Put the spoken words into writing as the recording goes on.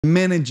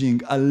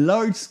Managing a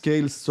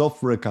large-scale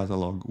software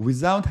catalog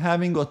without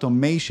having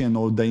automation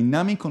or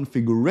dynamic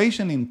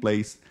configuration in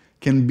place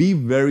can be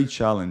very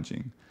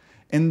challenging.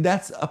 And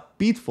that's a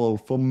pitfall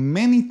for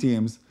many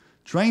teams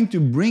trying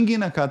to bring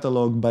in a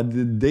catalog but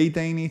the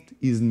data in it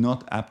is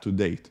not up to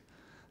date.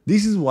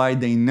 This is why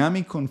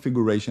dynamic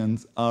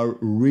configurations are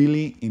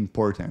really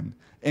important.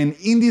 And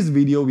in this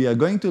video, we are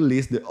going to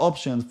list the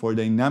options for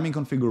dynamic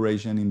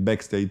configuration in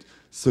Backstage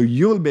so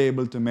you will be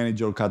able to manage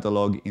your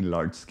catalog in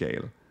large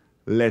scale.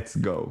 Let's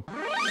go.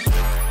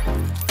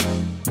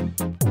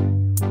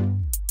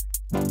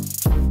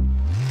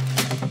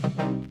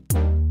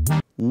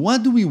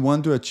 What do we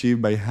want to achieve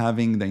by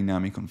having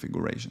dynamic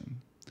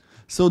configuration?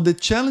 So the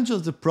challenge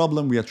of the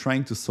problem we are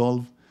trying to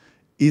solve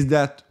is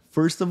that,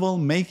 first of all,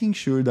 making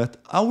sure that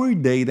our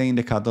data in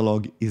the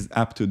catalog is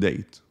up to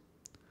date.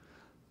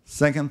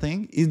 Second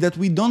thing is that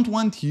we don't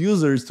want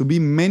users to be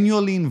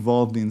manually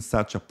involved in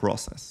such a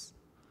process.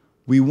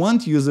 We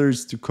want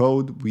users to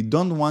code, we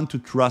don't want to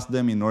trust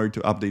them in order to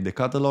update the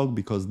catalog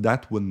because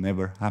that will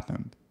never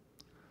happen.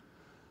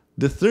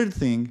 The third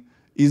thing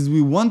is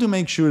we want to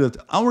make sure that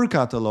our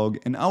catalog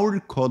and our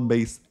code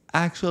base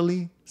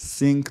actually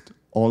synced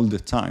all the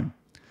time.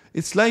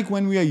 It's like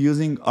when we are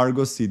using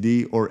Argo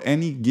CD or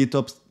any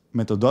GitHub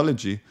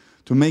methodology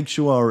to make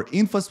sure our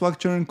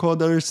infrastructure and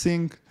code are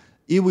synced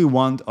if we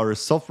want our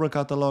software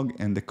catalog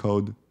and the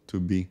code to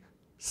be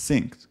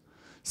synced.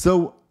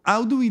 So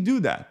how do we do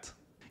that?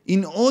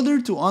 In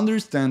order to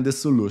understand the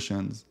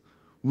solutions,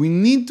 we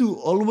need to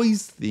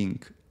always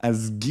think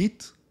as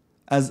Git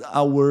as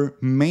our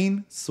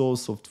main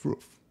source of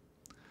truth,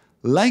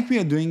 like we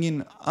are doing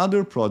in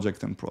other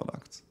projects and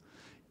products.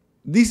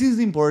 This is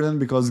important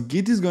because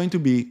Git is going to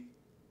be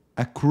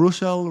a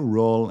crucial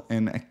role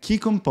and a key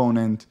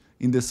component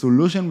in the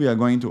solution we are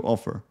going to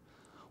offer.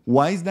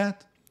 Why is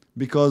that?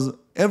 Because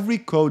every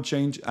code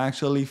change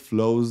actually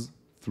flows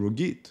through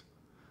Git.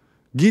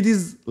 Git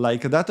is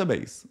like a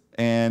database,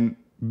 and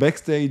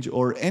Backstage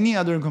or any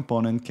other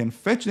component can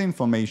fetch the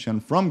information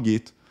from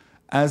Git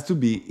as to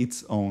be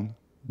its own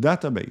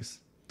database.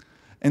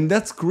 And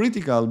that's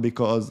critical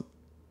because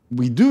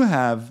we do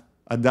have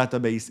a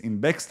database in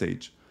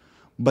Backstage,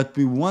 but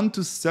we want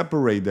to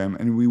separate them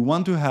and we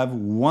want to have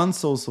one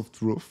source of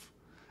truth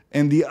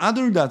and the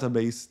other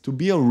database to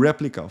be a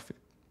replica of it.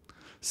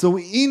 So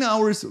in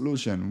our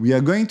solution, we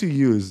are going to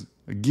use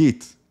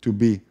Git to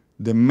be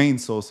the main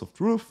source of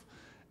truth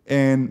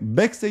and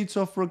Backstage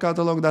software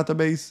catalog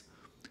database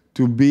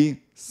to be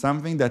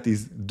something that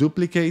is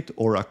duplicate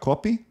or a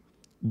copy,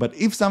 but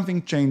if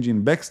something changes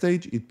in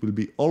Backstage, it will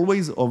be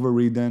always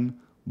overridden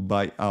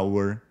by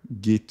our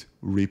Git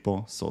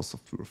repo source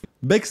of truth.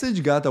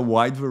 Backstage got a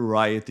wide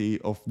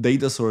variety of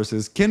data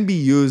sources can be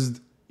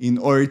used in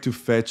order to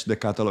fetch the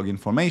catalog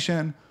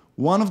information.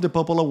 One of the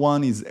popular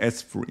one is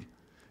S3.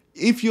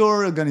 If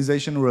your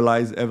organization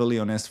relies heavily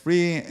on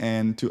S3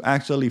 and to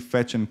actually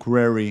fetch and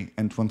query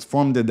and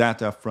transform the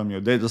data from your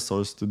data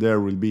source to there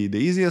will be the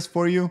easiest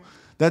for you,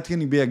 that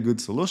can be a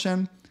good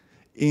solution.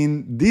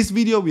 In this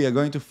video, we are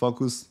going to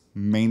focus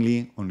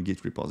mainly on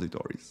Git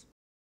repositories.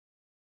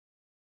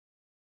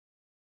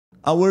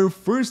 Our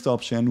first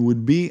option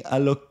would be a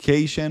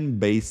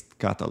location-based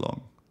catalog.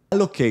 A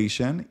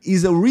location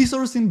is a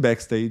resource in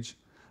Backstage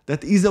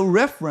that is a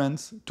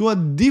reference to a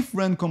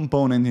different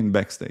component in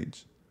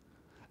Backstage.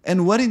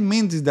 And what it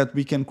means is that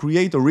we can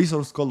create a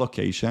resource called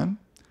location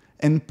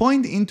and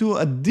point into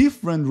a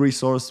different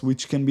resource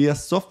which can be a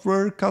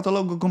software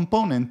catalog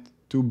component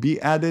to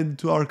be added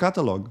to our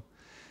catalog.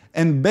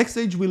 And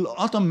Backstage will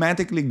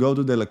automatically go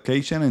to the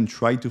location and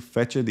try to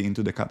fetch it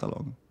into the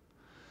catalog.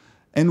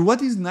 And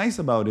what is nice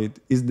about it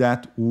is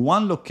that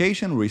one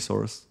location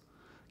resource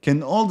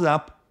can hold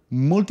up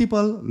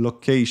multiple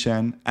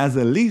locations as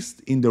a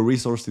list in the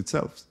resource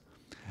itself.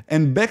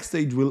 And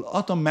Backstage will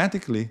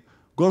automatically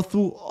go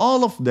through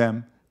all of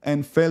them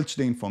and fetch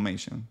the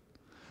information.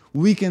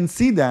 We can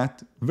see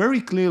that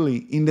very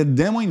clearly in the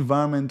demo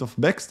environment of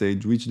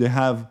Backstage, which they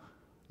have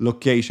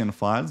location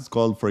files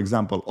called, for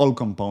example, all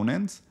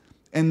components,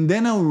 and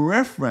then a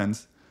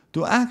reference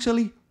to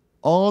actually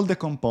all the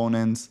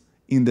components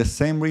in the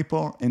same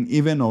repo and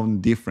even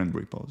on different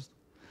repos.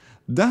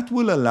 That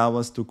will allow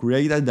us to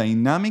create a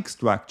dynamic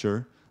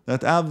structure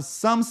that has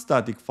some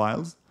static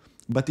files,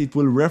 but it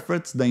will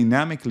reference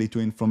dynamically to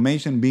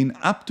information being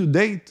up to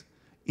date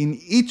in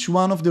each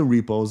one of the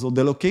repos or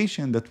the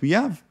location that we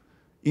have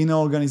in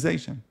our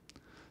organization.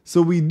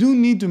 So we do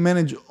need to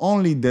manage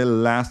only the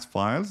last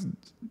files.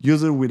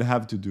 User will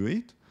have to do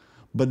it,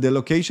 but the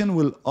location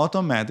will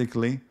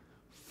automatically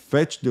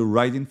fetch the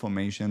right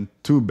information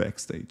to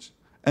Backstage.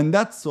 And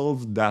that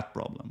solves that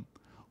problem.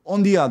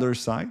 On the other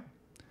side,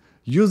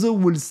 user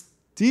will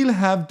still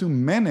have to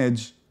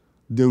manage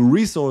the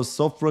resource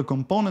software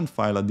component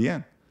file at the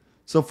end.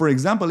 So for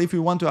example, if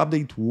you want to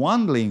update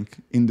one link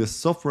in the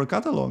software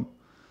catalog,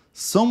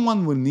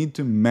 someone will need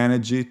to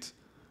manage it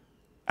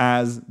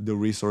as the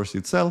resource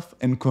itself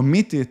and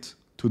commit it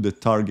to the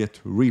target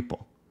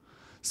repo.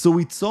 So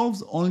it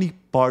solves only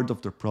part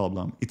of the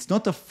problem. It's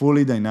not a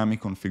fully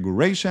dynamic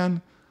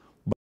configuration,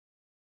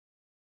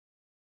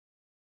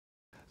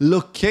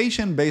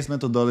 Location-based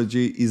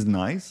methodology is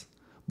nice,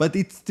 but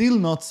it still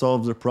not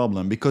solves the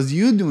problem because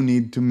you do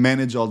need to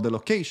manage all the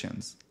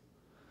locations.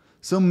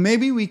 So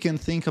maybe we can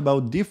think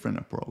about different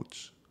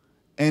approach.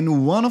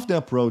 And one of the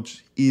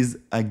approach is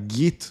a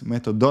Git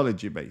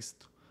methodology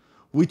based,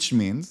 which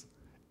means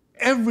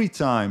every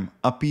time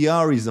a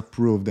PR is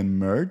approved and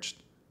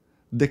merged,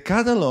 the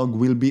catalog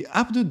will be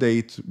up to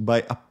date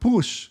by a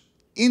push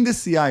in the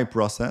CI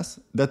process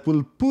that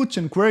will push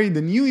and query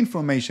the new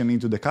information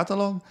into the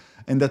catalog,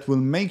 and that will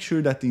make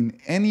sure that in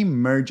any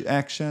merge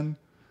action,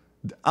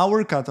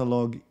 our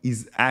catalog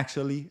is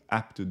actually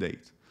up to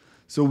date.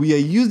 So we are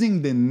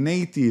using the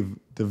native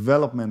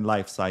development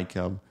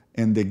lifecycle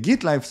and the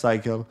Git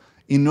lifecycle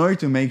in order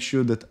to make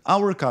sure that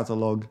our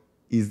catalog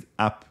is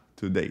up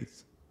to date.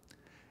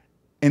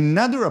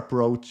 Another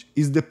approach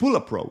is the pull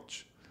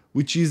approach,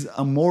 which is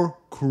a more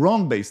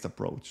cron-based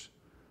approach.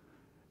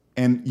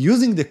 And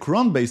using the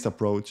cron-based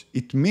approach,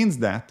 it means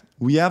that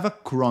we have a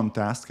cron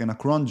task and a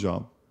cron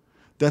job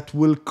that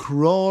will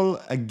crawl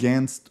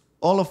against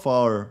all of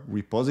our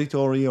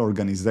repository,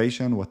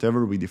 organization,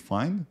 whatever we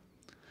define,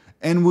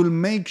 and will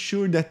make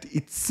sure that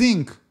it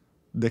syncs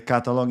the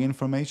catalog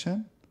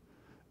information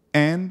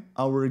and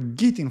our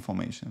Git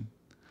information.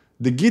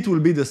 The Git will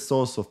be the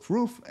source of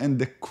truth, and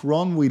the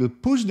cron will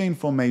push the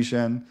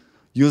information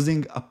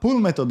using a pull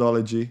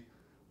methodology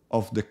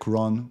of the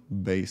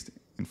cron-based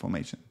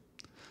information.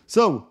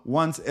 So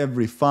once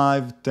every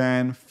 5,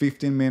 10,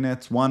 15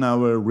 minutes, 1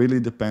 hour, really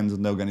depends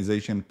on the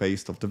organization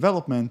pace of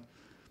development,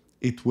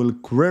 it will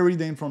query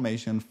the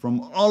information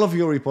from all of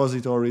your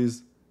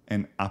repositories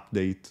and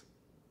update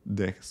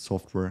the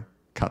software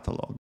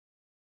catalog.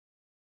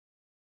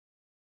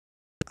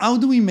 How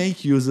do we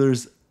make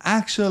users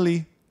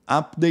actually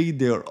update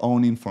their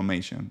own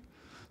information?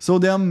 So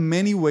there are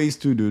many ways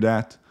to do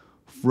that,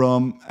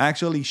 from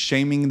actually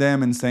shaming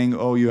them and saying,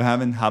 oh, you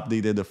haven't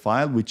updated the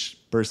file, which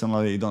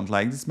personally I don't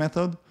like this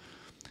method,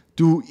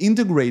 to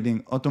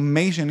integrating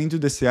automation into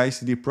the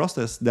CI/CD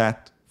process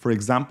that, for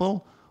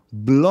example,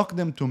 block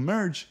them to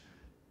merge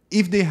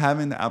if they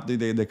haven't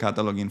updated the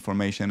catalog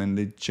information and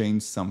they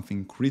change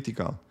something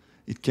critical.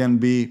 It can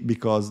be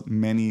because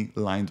many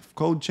lines of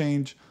code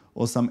change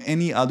or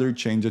any other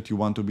change that you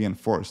want to be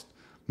enforced.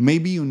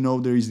 Maybe you know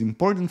there is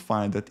important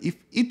file that if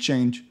it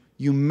change,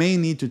 you may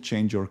need to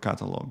change your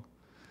catalog.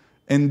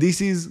 And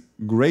this is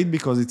great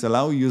because it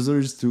allows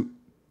users to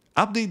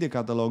update the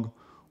catalog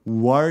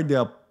while they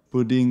are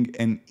putting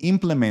and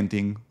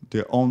implementing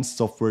their own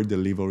software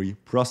delivery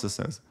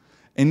processes.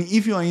 And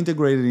if you are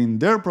integrated in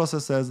their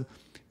processes,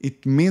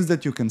 it means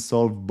that you can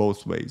solve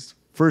both ways.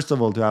 First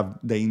of all, to have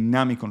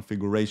dynamic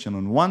configuration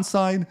on one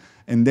side,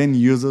 and then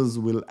users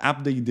will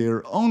update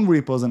their own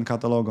repos and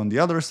catalog on the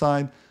other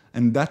side,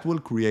 and that will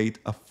create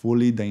a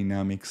fully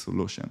dynamic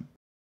solution.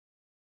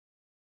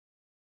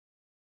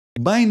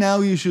 By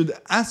now, you should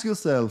ask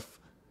yourself,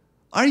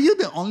 are you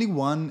the only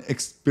one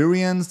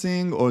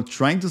experiencing or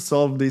trying to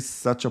solve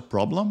such a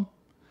problem?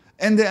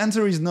 And the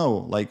answer is no.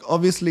 Like,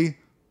 obviously,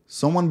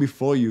 someone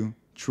before you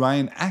try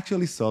and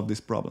actually solve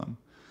this problem.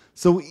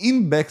 So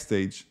in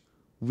Backstage,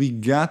 we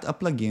got a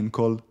plugin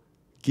called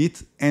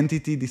Git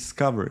Entity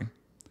Discovery.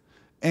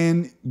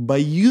 And by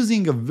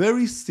using a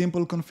very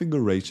simple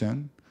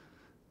configuration,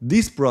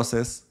 this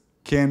process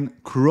can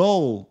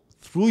crawl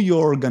through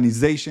your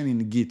organization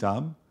in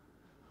GitHub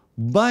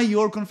by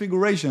your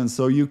configuration.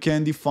 So you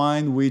can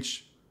define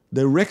which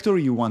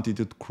directory you wanted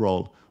to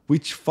crawl,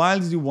 which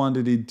files you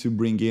wanted it to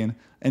bring in,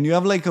 and you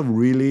have like a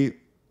really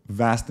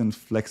vast and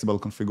flexible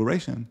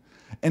configuration.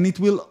 And it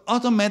will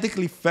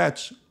automatically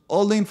fetch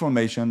all the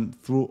information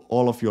through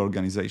all of your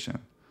organization.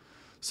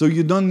 So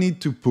you don't need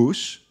to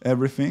push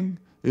everything.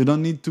 You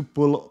don't need to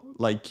pull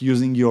like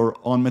using your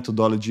own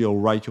methodology or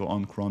write your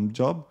own cron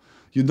job.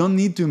 You don't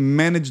need to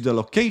manage the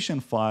location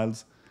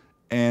files,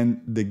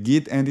 and the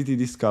Git Entity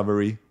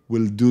Discovery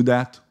will do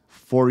that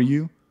for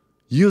you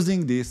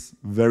using this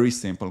very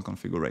simple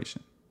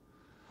configuration.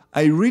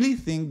 I really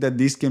think that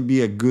this can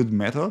be a good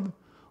method,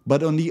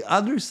 but on the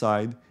other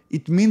side,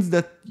 it means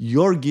that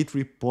your Git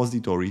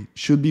repository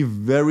should be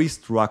very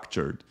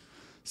structured.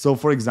 So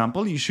for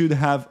example, you should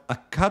have a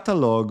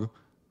catalog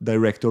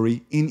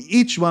directory in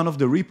each one of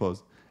the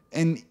repos.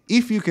 And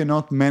if you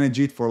cannot manage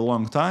it for a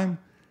long time,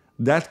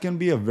 that can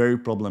be a very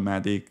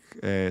problematic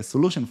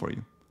solution for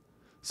you.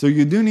 So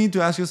you do need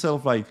to ask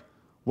yourself, like,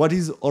 what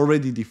is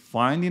already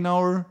defined in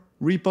our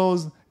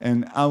repos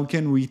and how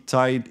can we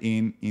tie it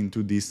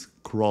into this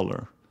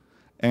crawler?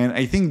 And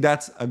I think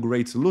that's a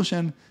great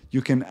solution.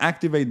 You can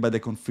activate by the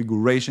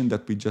configuration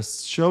that we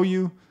just show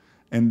you,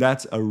 and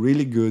that's a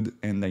really good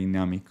and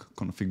dynamic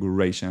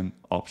configuration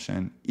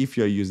option if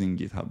you're using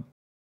GitHub.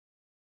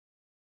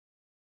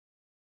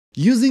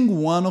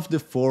 Using one of the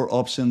 4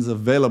 options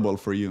available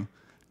for you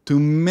to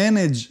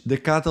manage the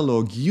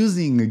catalog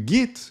using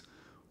Git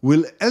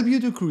will help you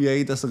to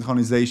create a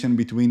synchronization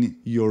between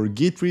your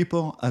Git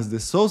repo as the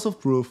source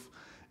of truth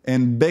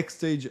and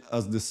Backstage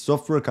as the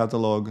software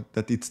catalog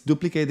that it's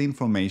duplicating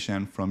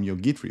information from your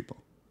Git repo.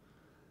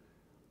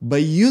 By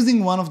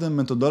using one of the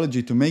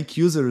methodology to make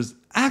users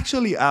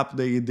actually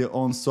update their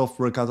own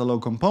software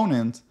catalog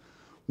component,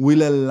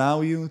 will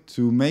allow you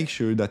to make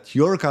sure that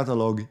your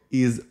catalog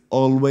is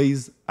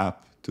always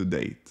up to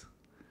date.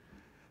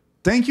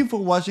 Thank you for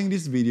watching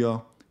this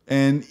video,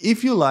 and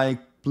if you like,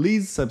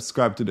 please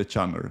subscribe to the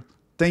channel.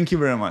 Thank you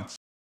very much.